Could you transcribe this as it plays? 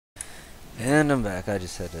And I'm back. I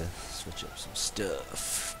just had to switch up some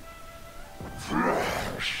stuff.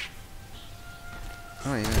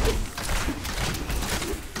 Oh yeah.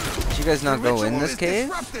 Did you guys not go in this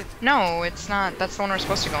cave? No, it's not. That's the one we're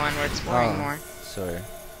supposed to go in. We're exploring more. Sorry.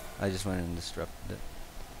 I just went and disrupted it.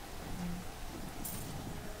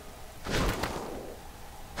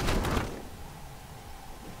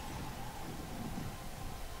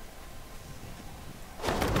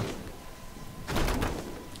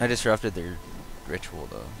 I disrupted their ritual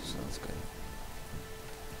though, so that's good.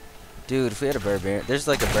 Dude, if we had a barbarian, there's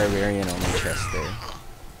like a barbarian only chest there.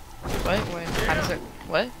 What? How does it?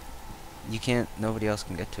 What? You can't. Nobody else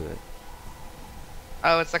can get to it.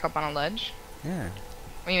 Oh, it's like up on a ledge. Yeah.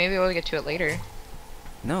 I mean, maybe we'll get to it later.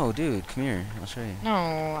 No, dude, come here. I'll show you. No,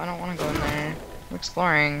 I don't want to go in there. We're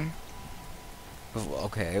exploring. Oh,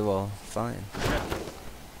 okay, well, fine.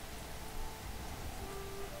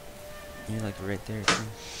 You're like right there too.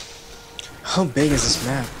 How big is this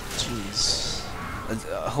map? Jeez.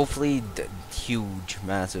 Hopefully, huge,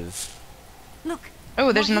 massive. Look.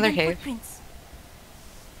 Oh, there's more another hidden cave. footprints.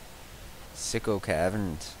 Sicko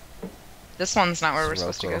caverns. This one's not where we're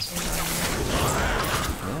supposed to go. Sirocco.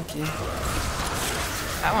 Okay.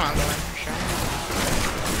 That one I'll go in for sure.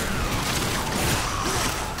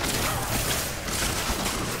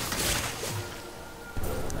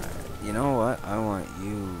 Alright, you know what? I want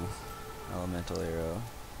you, elemental arrow,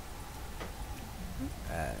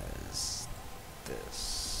 as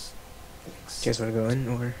this. You guys want to go in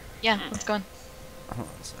or? Yeah, let's go in. Hold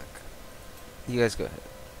on a sec. You guys go ahead.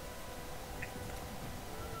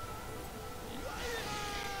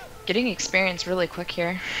 Getting experience really quick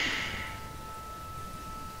here.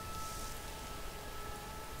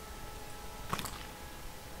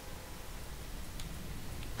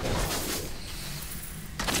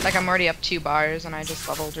 Like I'm already up 2 bars and I just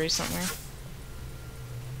leveled recently.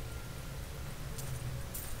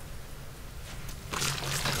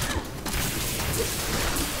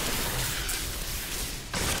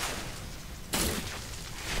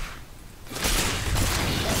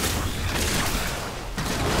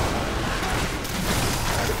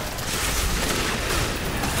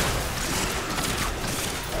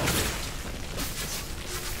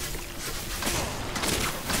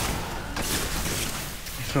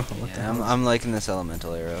 What the Yeah, hell? I'm liking this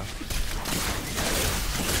elemental arrow.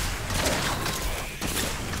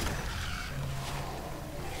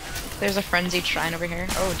 There's a frenzied shrine over here.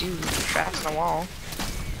 Oh, dude, trapped in a wall.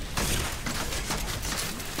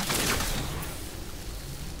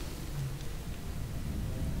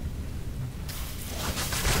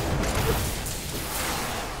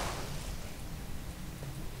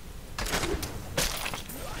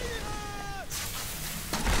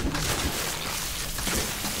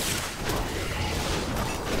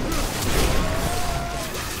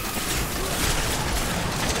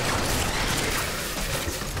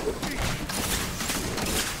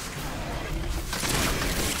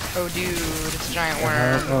 Oh, dude, it's a giant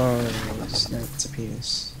worm. Oh, it's a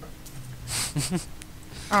penis.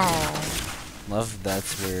 Oh. Love,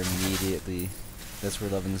 that's where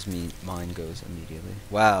Lovin's mind goes immediately.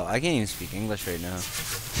 Wow, I can't even speak English right now.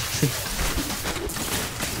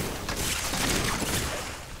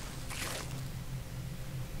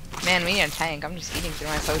 Man, we need a tank. I'm just eating through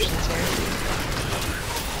my potions here.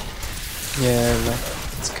 Yeah,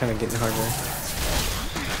 it's kind of getting harder.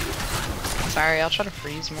 Sorry, I'll try to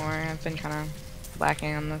freeze more. I've been kind of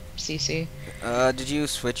lacking on the CC. Did you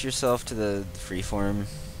switch yourself to the freeform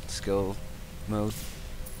skill mode?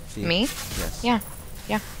 Fee? Me? Yes. Yeah.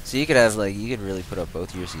 Yeah. So you could have, like, you could really put up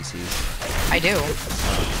both your CCs. I do.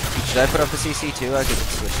 Should I put up a CC too? I could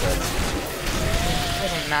switch that on. It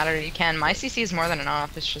doesn't matter. You can. My CC is more than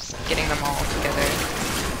enough. It's just getting them all together.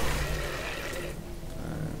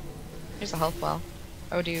 Here's a health well.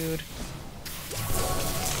 Oh, dude.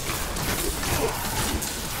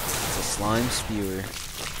 It's a slime spewer.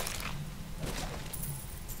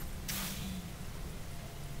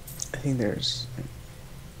 I think there's.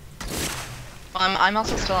 I'm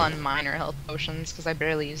also still on minor health potions because I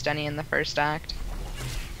barely used any in the first act.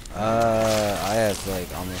 I have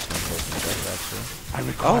like almost no potions left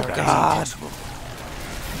actually. Oh God!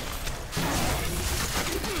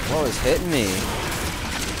 What was hitting me?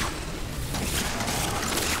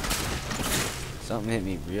 Something hit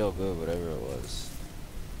me real good, whatever it was.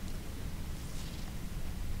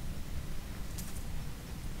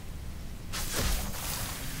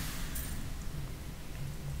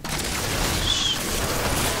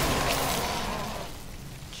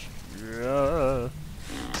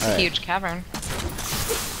 It's a huge cavern.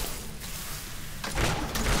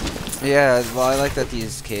 Yeah, well, I like that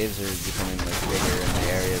these caves are becoming like bigger and the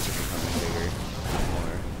areas are becoming bigger.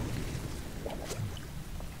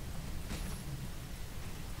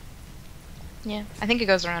 Yeah, I think it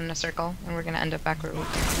goes around in a circle, and we're gonna end up back where we came.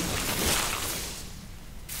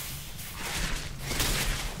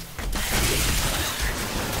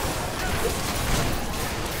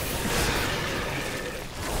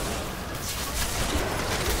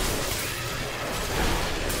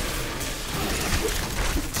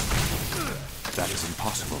 That is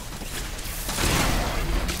impossible.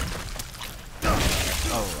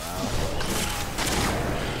 Oh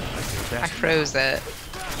wow. I froze it.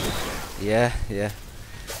 Yeah, yeah.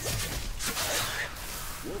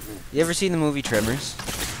 You ever seen the movie Tremors?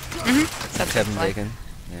 That's Kevin like Bacon.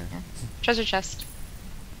 Yeah. treasure chest.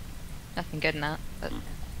 Nothing good in that, but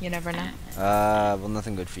you never know. Well,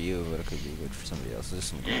 nothing good for you, but it could be good for somebody else. There's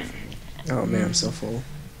some good for me. Oh man, I'm so full.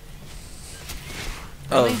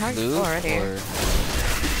 Really Of hard loot already. or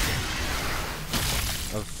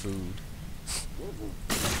of food?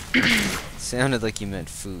 Sounded like you meant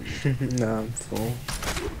food. No, I'm full.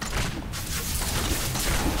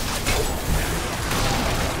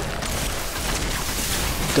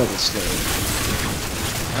 Double slow.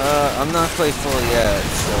 I'm not quite full yet,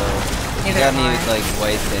 so if you Neither got am any I. like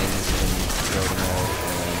white things, you can throw them out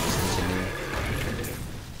and just continue.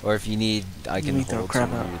 Or if you need, I Let can me throw hold crap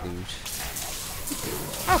some of out. your loot.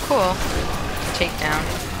 Oh, cool. Takedown.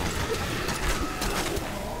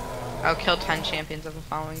 Oh, kill 10 champions of the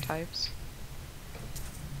following types.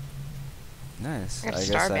 Nice. I got a guess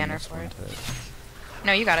star I'm banner next for one it. to it.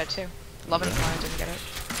 No, you got it too. Love and Okay. Fly didn't get it.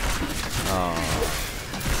 Oh.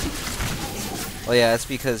 Well, yeah, it's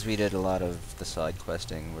because we did a lot of the side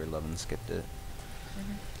questing where Lovin skipped it.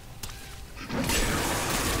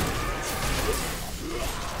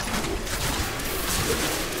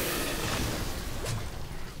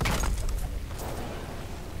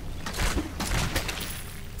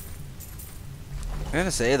 I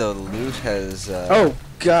gotta say though, the loot has. Oh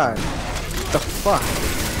god. The fuck?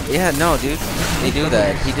 Yeah, no, dude. They do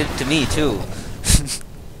that. He did it to me too.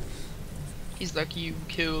 He's like, you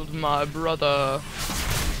killed my brother.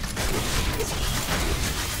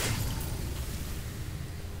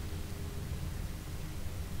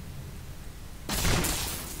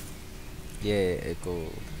 Yeah,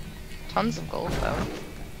 gold. Tons of gold though.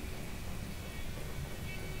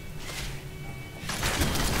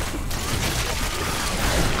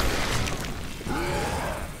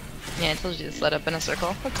 Yeah, I told you to sled up in a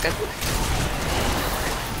circle. That's good.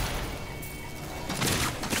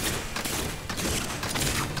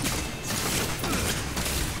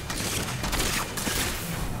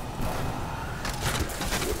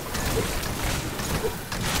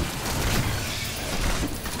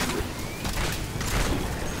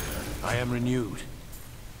 I am renewed.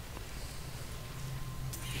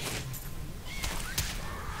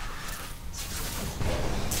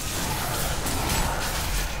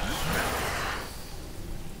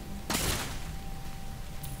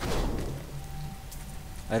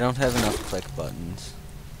 I don't have enough click buttons.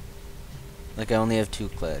 Like, I only have 2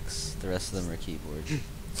 clicks. The rest of them are keyboard.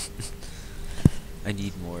 I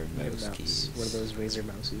need more My mouse mouse. keys. One of those razor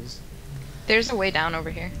mouses. There's a way down over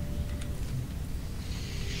here.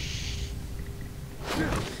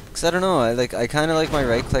 Cause I don't know, I kind of like my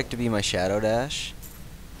right click to be my shadow dash,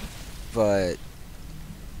 but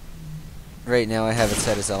right now I have it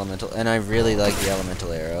set as elemental, and I really like the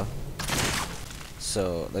elemental arrow.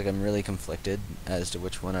 So like I'm really conflicted as to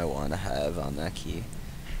which one I want to have on that key.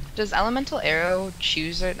 Does elemental arrow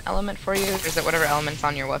choose an element for you, or is it whatever element's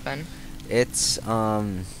on your weapon? It's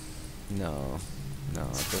no, it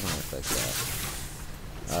doesn't work like that.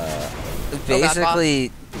 Basically,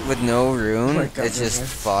 with no rune, Oh my God, it's just okay.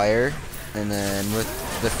 fire, and then with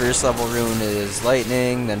the first level rune is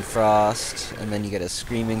lightning, then frost, and then you get a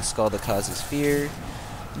screaming skull that causes fear.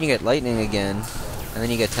 Then you get lightning again, and then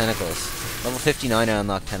you get tentacles. Level 59 I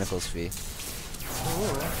unlock tentacles fee.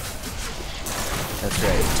 That's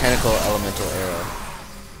right, tentacle elemental arrow.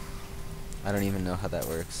 I don't even know how that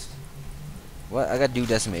works. What? I got do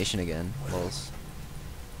decimation again. Lols.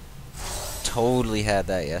 Totally had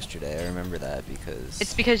that yesterday. I remember that because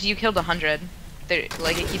It's because you killed 100.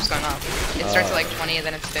 Like, it keeps going up. It starts at like 20,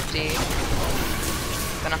 then it's 50,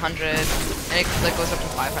 then 100, and it like goes up to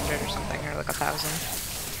 500 or something, or like 1,000.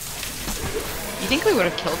 You think we would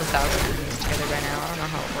have killed 1,000 enemies together by now? I don't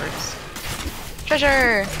know how it works.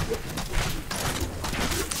 Treasure!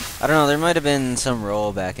 I don't know. There might have been some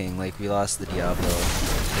roll backing. Like we lost the Diablo.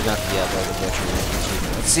 Not the Diablo, the Butcher.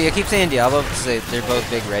 See, I keep saying Diablo because they're both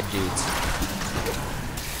big red dudes.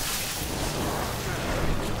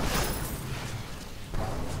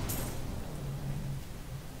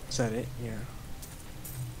 Is that it? Yeah.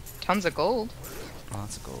 Tons of gold.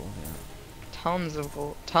 Lots of gold. Yeah. Tons of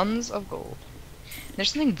gold. Tons of gold.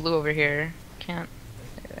 There's something blue over here. Can't.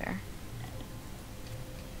 There.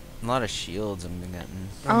 A lot of shields I'm getting.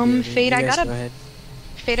 Fade, You I guys got go a ahead.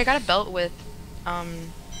 Fade, I got a belt with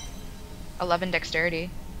 11 dexterity.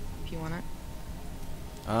 If you want it.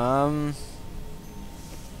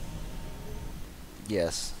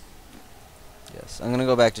 Yes. Yes. I'm gonna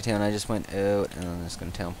go back to town. I just went out, and I'm just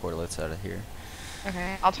gonna town portal us out of here.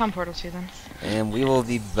 Okay, I'll town portal too then. And we will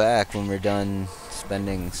be back when we're done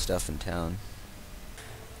spending stuff in town.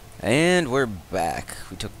 And we're back.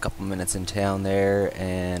 We took a couple minutes in town there,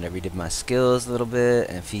 and I redid my skills a little bit,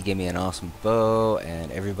 and Fee gave me an awesome bow,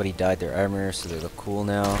 and everybody dyed their armor, so they look cool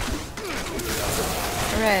now.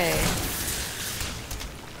 Hooray.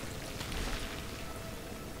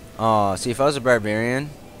 Oh, see, if I was a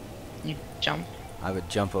barbarian, You jump. I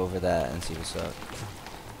would jump over that and see what's up.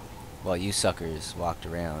 While you suckers walked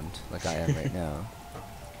around like I am right now.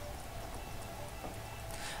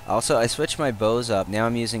 Also, I switched my bows up. Now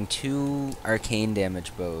I'm using 2 arcane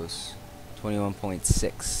damage bows.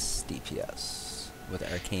 21.6 DPS with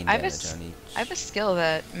arcane damage on each. I have a skill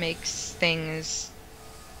that makes things...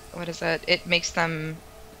 What is that? It makes them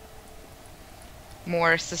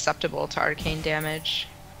more susceptible to arcane damage.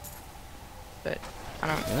 But I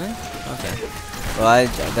don't... Really? Okay. Well,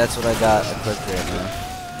 that's what I got equipped right now.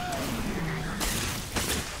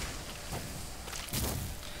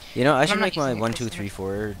 You know, I should I'm not make my using it 1, for 2, this 3,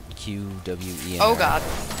 4 Q, W, E, and Oh R. god.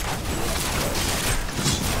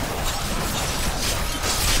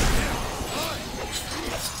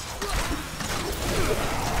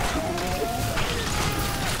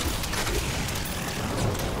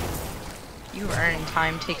 You earning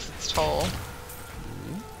time takes its toll.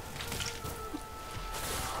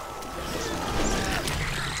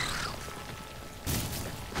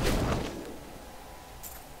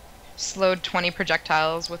 Slowed 20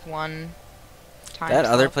 projectiles with 1 time. That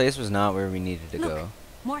other slot. place was not where we needed to Look, go.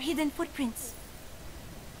 more hidden footprints.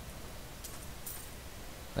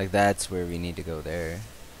 Like, that's where we need to go there.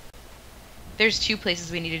 There's 2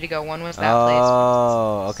 places we needed to go. One was that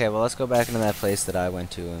Oh, okay. Well, let's go back into that place that I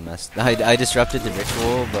went to and messed. I disrupted the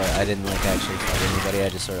ritual, but I didn't like actually fight anybody. I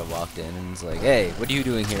just sort of walked in and was like, "Hey, what are you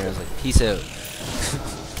doing here?" I was like, "Peace out."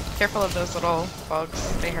 place. Careful of those little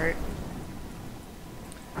bugs. They hurt.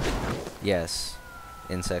 Yes,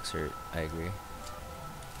 insects hurt. I agree.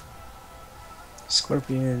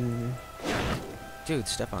 Scorpion. Dude,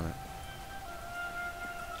 step on it.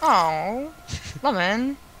 Oh,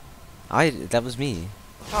 Lemon. That was me.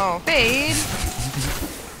 Oh, Fade.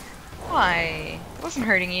 Why? It wasn't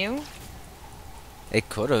hurting you. It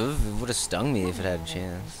could have. It would have stung me if it had a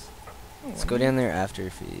chance. Let's go down there after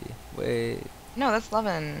Fee. Wait. No, that's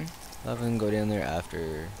Levin. Lovin, go down there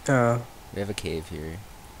after. We have a cave here.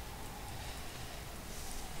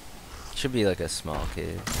 Should be like a small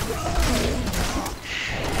cave.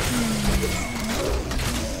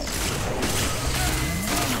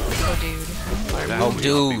 Oh, dude. That Oh, would not be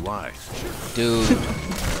dude. wise. Dude.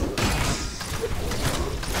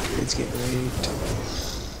 It's getting raped.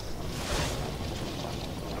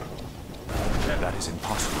 That is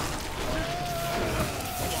impossible.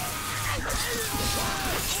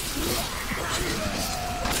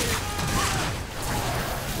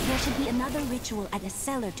 There should be another ritual at a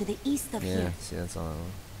cellar to the east of Yeah, here. see, that's all I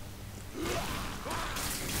want.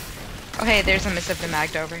 Oh, hey, there's a missive to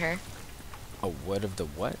Magda over here. A what of the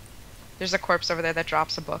what? There's a corpse over there that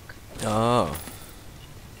drops a book. Oh.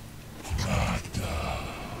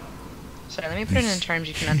 Sorry, let me put it in terms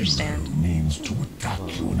you can understand. Means to attack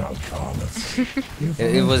you in Alcarnus.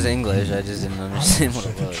 It was English, I just didn't understand what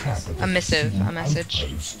it was. A missive, a message.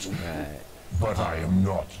 Right. But I am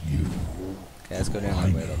not you. Okay, let's go down I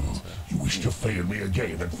that way then. know you wish to fail me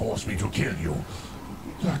again and force me to kill you.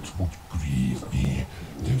 That would grieve me,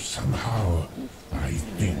 though somehow I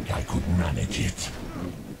think I could manage it.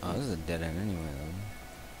 Oh, this is a dead end anyway, though.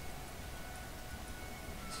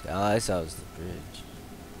 See, all I saw was the bridge.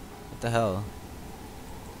 What the hell?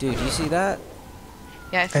 Dude, you see that?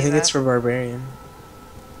 Yeah, I I see think that. it's for barbarian.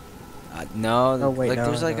 No, Oh, wait, like no,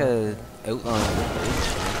 there's like no. a outline of the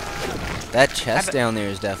bridge. That chest down there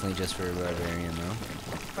is definitely just for a barbarian, though.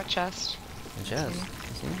 What chest? The chest.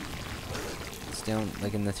 See? It's down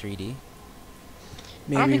like in the 3D.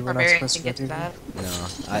 I don't Maybe think we're not barbarian supposed can to get go that. through.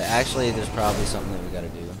 No, actually there's probably something that we gotta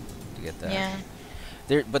do to get that. Yeah.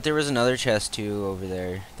 But there was another chest too over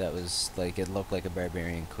there that was like it looked like a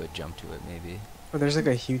barbarian could jump to it maybe. Well, there's like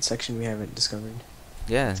a huge section we haven't discovered.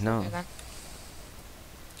 Yeah, no. Okay, then.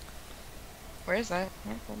 Where is that?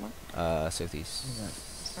 Yeah, hold on. Southeast.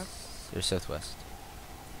 South? Or southwest.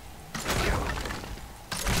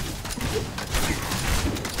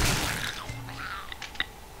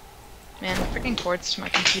 Man, bringing quartz to my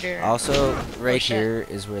computer. Also, right shit. here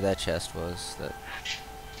is where that chest was. That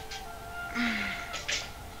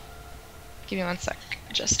Give me 1 sec.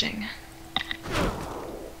 Adjusting.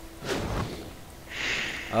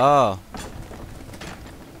 Oh,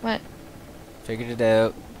 What? figured it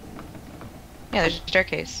out. Yeah, there's a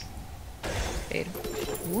staircase. Fade.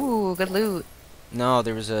 Ooh, good loot. No,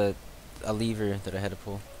 there was a lever that I had to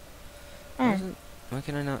pull. Oh. Why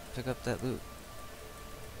can I not pick up that loot?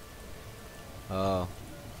 Oh.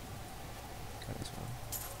 Got this one.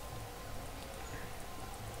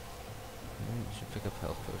 Should pick up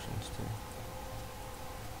health potions too.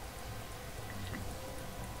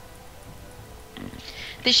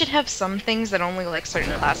 They should have some things that only like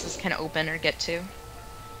certain classes can open or get to.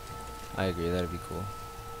 I agree, that'd be cool.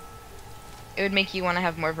 It would make you want to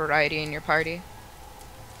have more variety in your party.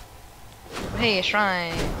 Hey, a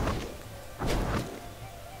shrine.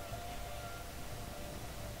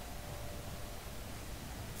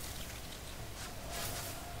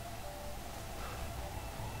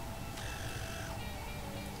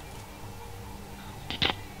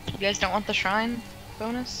 You guys don't want the shrine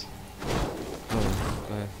bonus? Oh,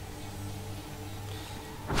 go ahead.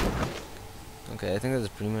 Okay, I think that's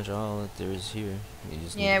pretty much all that there is here. You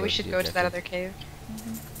just need Yeah, to we to should the go to that objective. other cave.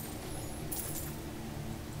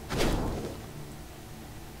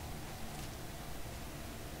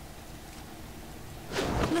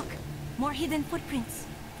 Look, more hidden footprints.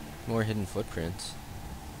 More hidden footprints.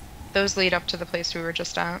 Those lead up to the place we were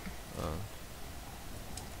just at. Oh.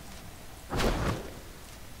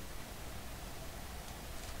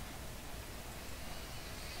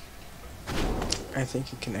 I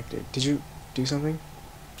think it connected. Did you do something?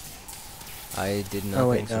 I did not Oh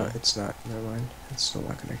wait, think no, so. it's not. Never mind. It's still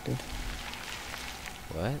not connected.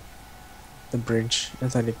 What? The bridge. I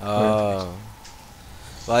thought it. Oh.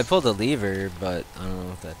 Well, I pulled a lever, but I don't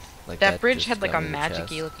know if that That bridge just had like got a me the magic-y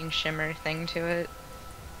chest. looking shimmer thing to it.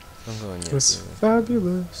 I'm going It was yes.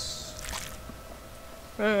 fabulous.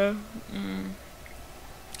 Okay,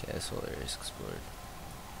 solar is explored.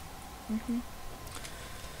 Just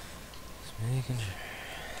making sure.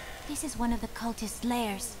 This is one of the cultist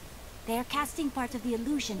lairs. They are casting part of the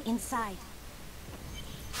illusion inside.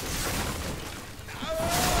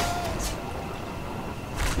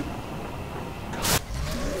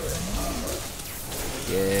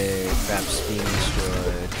 Yay, crap's being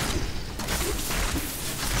destroyed.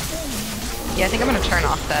 Yeah, I think I'm gonna turn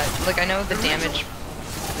off that. Like, I know the damage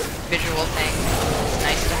visual thing is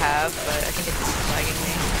nice to have, but I think it's flagging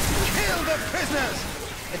me. Kill the prisoners!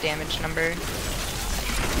 The damage number.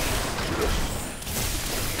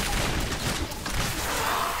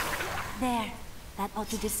 There. That ought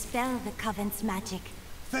to dispel the Coven's magic.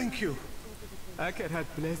 Thank you. Akerhat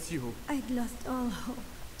bless you. I'd lost all hope.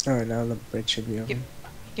 Oh, now the bridge should be open.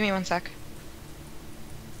 Give me 1 sec.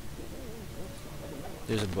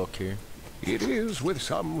 There's a book here. It is with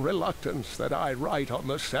some reluctance that I write on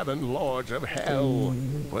the 7 lords of hell,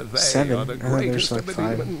 for they 7? are the I thought there was greatest of like the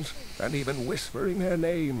 5. demons, and even whispering their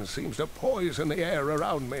names seems to poison the air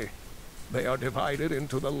around me. They are divided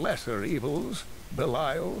into the lesser evils,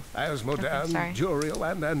 Belial, Asmodan, sorry. Juriel,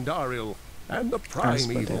 and Andariel, and the prime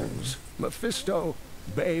Asmodan. evils, Mephisto,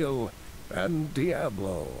 Baal, and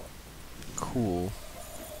Diablo. Cool.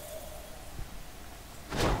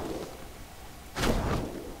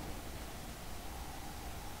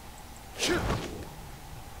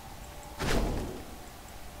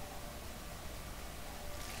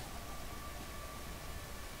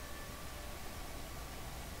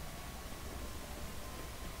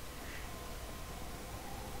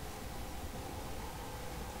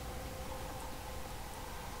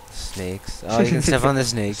 Snakes. Oh, you can step on the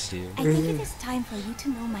snakes too. I think it is time for you to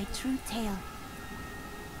know my true tale.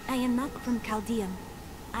 I am not from Chaldeum.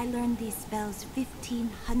 I learned these spells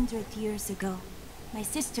 1,500 years ago. My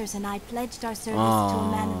sisters and I pledged our service to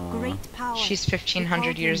a man of great power. She's We 1,500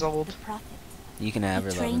 called years him old. The prophet. You can have He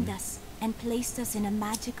her trained loving. us and placed us in a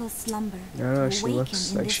magical slumber. No, to she awaken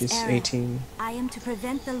looks in like this she's era. 18. I am to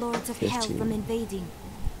prevent the lords of hell 15. from invading.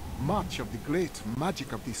 Much of the great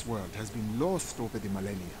magic of this world has been lost over the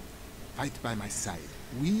millennia. Fight by my side.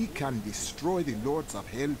 We can destroy the lords of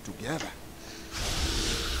hell together.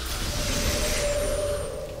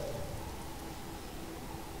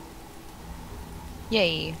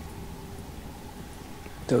 Yay.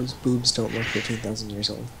 Those boobs don't look 15,000 years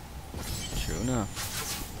old. True enough.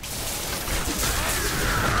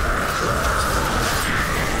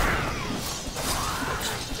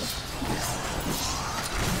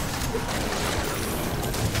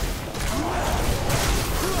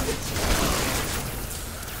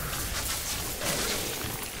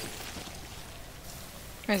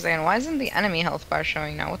 Wait a second, why isn't the enemy health bar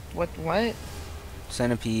showing now? What?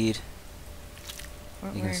 Centipede.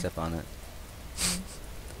 What You where? can step on it.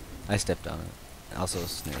 I stepped on it. Also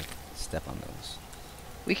snake. Step on those.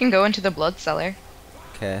 We can go into the blood cellar.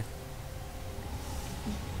 Okay.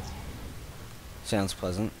 Sounds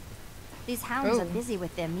pleasant. These hounds Oh. are busy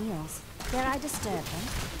with their meals. Dare I disturb them?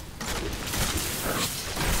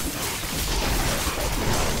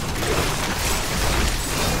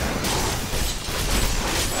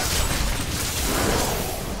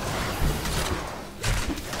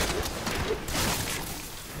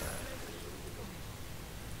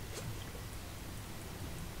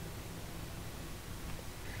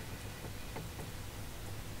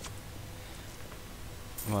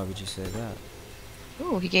 Why would you say that?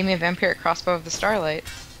 Ooh, he gave me a vampiric crossbow of the starlight.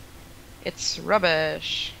 It's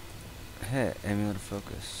rubbish. Hey, amulet of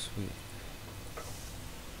focus. Sweet.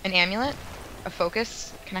 An amulet? A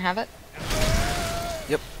focus? Can I have it?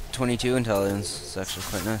 Yep. 22 intelligence. It's actually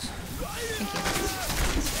quite nice. Thank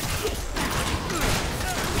you.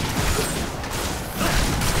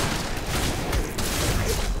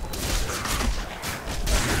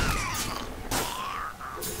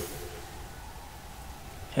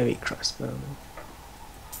 Heavy crossbow.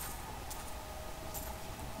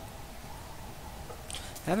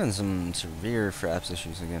 Having some severe fraps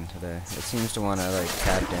issues again today. It seems to want to like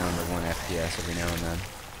cap down to 1 FPS every now and then.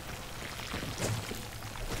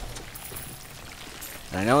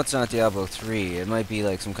 And I know it's not Diablo 3. It might be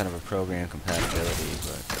like some kind of a program compatibility,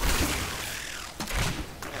 but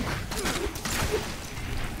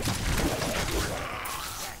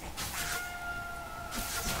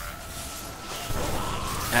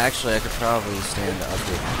actually I could probably stand to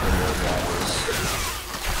update the video drivers.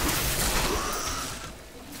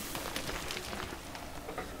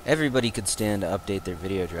 Everybody could stand to update their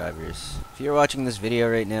video drivers. If you're watching this video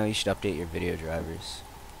right now, you should update your video drivers.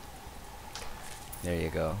 There you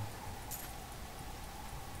go.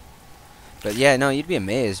 But yeah, no, you'd be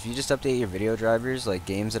amazed. If you just update your video drivers, like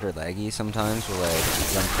games that are laggy sometimes will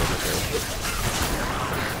like run perfectly.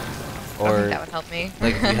 I don't Or think that would help me.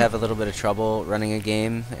 like if you have a little bit of trouble running a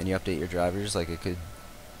game and you update your drivers, like it could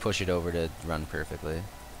push it over to run perfectly.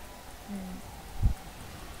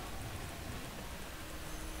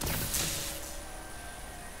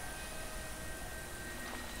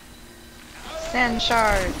 Sand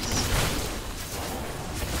shards.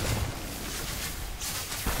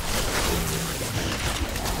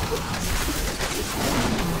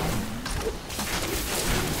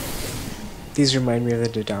 These remind me of the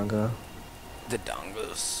Dodongo. The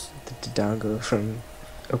dongos. The Dodongo from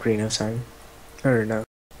Ocarina of Time. Or no,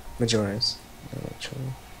 Majora's. No,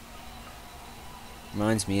 actually.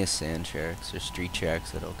 Reminds me of Sand Sharks or Street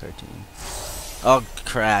Sharks, that old cartoon. Oh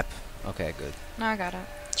crap. Okay, good. No, I got it.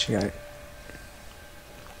 She got it.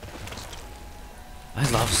 I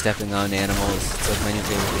love stepping on animals. It's like my new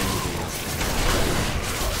favorite thing to do.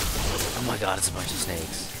 Oh my god, it's a bunch of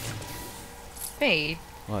snakes. Wait.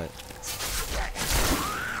 What?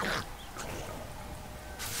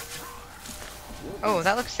 Oh,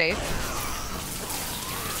 that looks safe.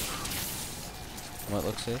 What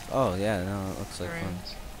looks safe? Oh yeah, no, it looks like fun.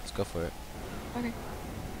 Ruins. Let's go for it. Okay.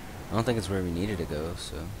 I don't think it's where we needed to go,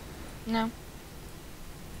 so No.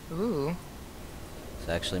 Ooh. this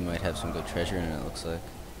actually might have some good treasure in it, it looks like.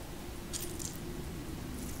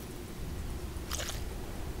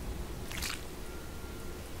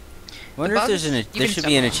 Wonder if there's bugs? You there can should step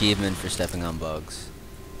be an on. achievement for stepping on bugs.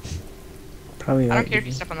 Probably I right. don't care if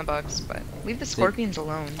you step on the bugs, but leave the scorpions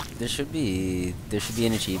alone. There should be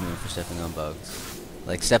an achievement for stepping on bugs.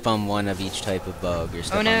 Like step on one of each type of bug or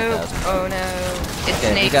step Oh on no! 1,000. Oh no! It's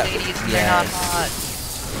Okay, we snake got- ladies and they're not yes. hot.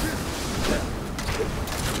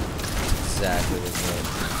 Exactly what it was.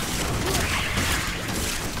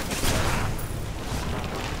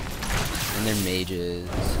 And they're mages.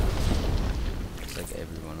 It's like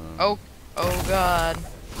every one of them. Oh, oh god.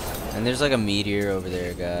 And there's like a meteor over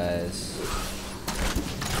there, guys.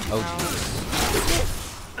 Oh No.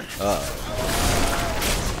 jeez. Uh-oh.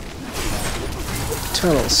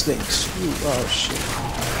 Tunnel snakes. Ooh, oh shit.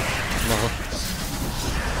 Well.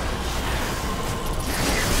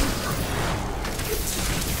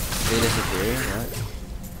 They disappear? What?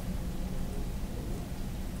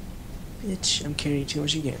 Bitch, I'm carrying too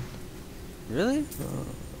much again. Really?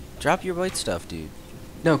 Drop your white stuff, dude.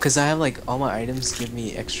 No, cause I have like all my items give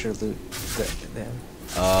me extra loot. Them.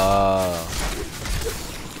 Oh.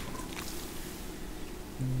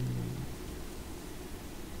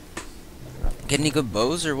 Get any good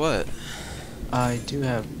bows or what? I do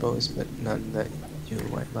have bows, but none that you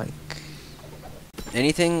might like.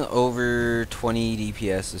 Anything over 20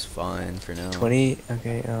 DPS is fine for now. 20.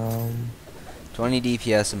 Okay. 20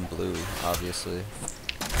 DPS in blue, obviously.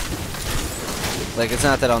 Like, it's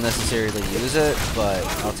not that I'll necessarily use it, but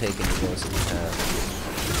I'll take any dose that we have.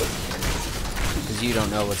 Because you don't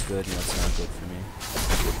know what's good and what's not good for me.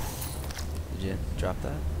 Did you drop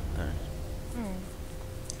that? Alright.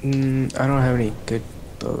 I don't have any good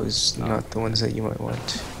bows, Oh. not the ones that you might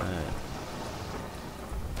want. Alright.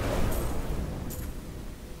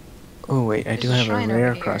 Oh wait, I There's do a have a shrine over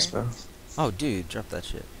rare here. crossbow. Oh, dude, drop that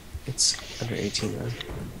shit. It's under 18 though.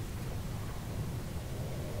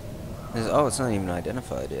 Oh, it's not even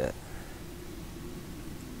identified yet.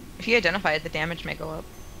 If you identify it, the damage may go up.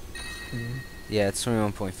 Yeah, it's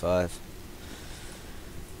 21.5.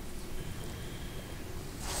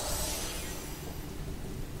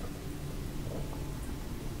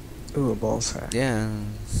 Ooh, a ball sack. Yeah,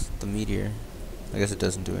 it's the meteor. I guess it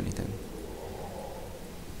doesn't do anything.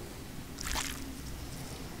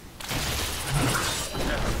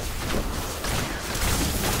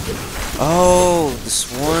 Oh, the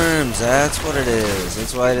swarms, that's what it is.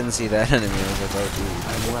 That's why I didn't see that enemy. I was like, oh, dude.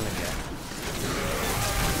 I'm well again.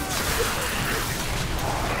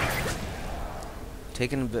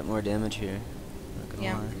 Taking a bit more damage here. Not gonna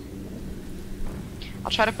Yeah. lie.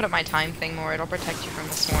 I'll try to put up my time thing more. It'll protect you from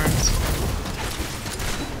the swarms.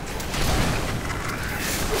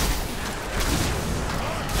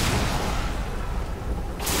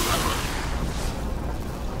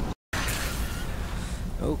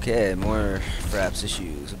 Okay, more fraps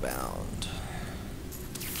issues abound.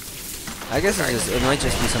 I guess it might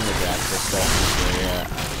just be some of the graphical stuff. So yeah.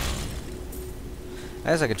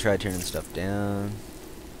 I guess I could try turning stuff down.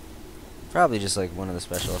 Probably just like one of the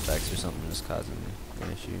special effects or something is causing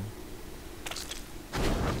an issue.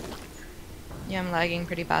 Yeah, I'm lagging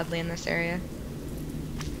pretty badly in this area.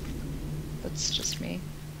 That's just me.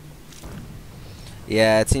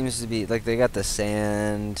 Yeah, it seems to be like they got the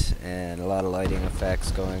sand and a lot of lighting effects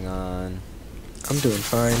going on. I'm doing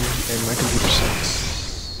fine, and my computer sucks.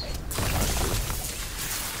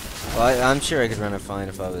 Well, I'm sure I could run it fine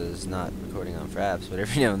if I was not recording on fraps, but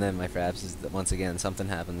every now and then my fraps is once again something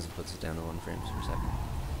happens and puts it down to 1 frame per second.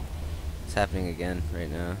 It's happening again right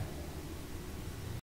now.